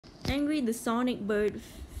Angry the Sonic Bird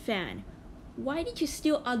fan. Why did you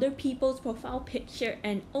steal other people's profile picture,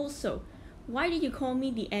 and also, why did you call me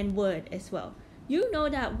the N-word as well? You know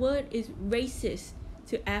that word is racist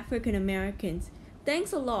to African Americans.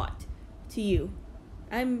 Thanks a lot to you.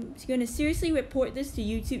 I'm gonna seriously report this to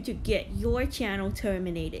YouTube to get your channel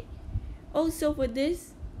terminated. Also for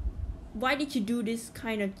this, why did you do this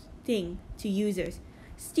kind of thing to users?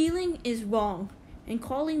 Stealing is wrong, and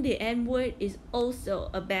calling the N-word is also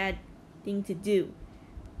a bad thing to do.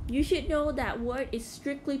 You should know that word is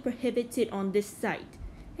strictly prohibited on this site.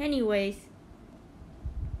 Anyways,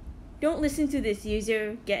 don't listen to this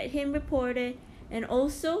user, get him reported, and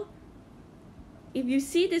also, if you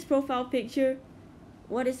see this profile picture,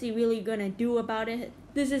 what is he really gonna do about it?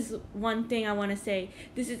 This is one thing I want to say.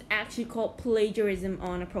 This is actually called plagiarism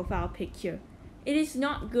on a profile picture. It is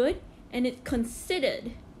not good, and it's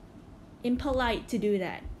considered impolite to do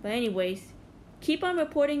that. But anyways, keep on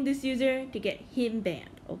reporting this user to get him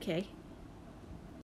banned, okay?